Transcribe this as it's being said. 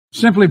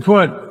Simply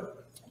put,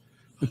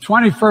 the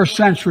 21st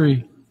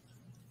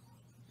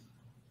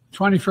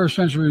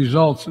century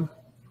results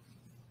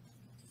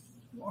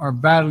are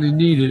badly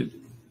needed.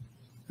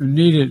 They're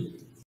needed.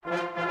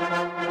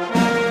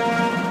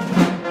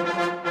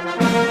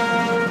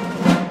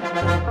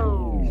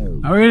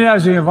 Now, we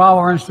need to evolve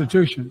our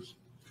institutions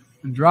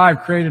and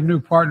drive creative new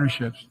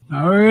partnerships.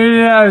 Now, we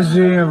need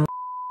to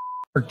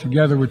work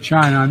together with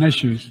China on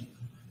issues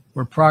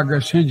where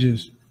progress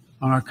hinges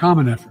on our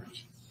common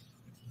efforts.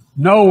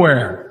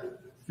 Nowhere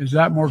is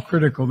that more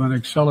critical than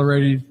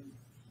accelerating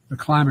the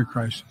climate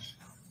crisis,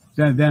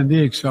 than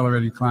the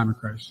accelerating climate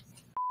crisis.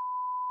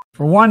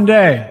 For one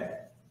day,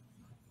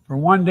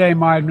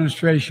 my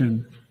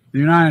administration, the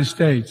United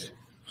States,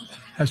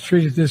 has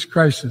treated this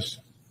crisis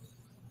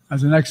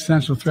as an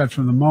existential threat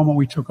from the moment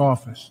we took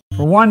office.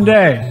 For one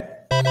day.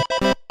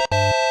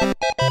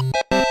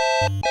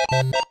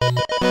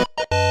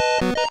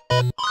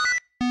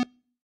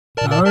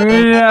 We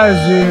need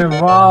to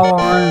evolve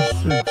our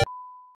institutions.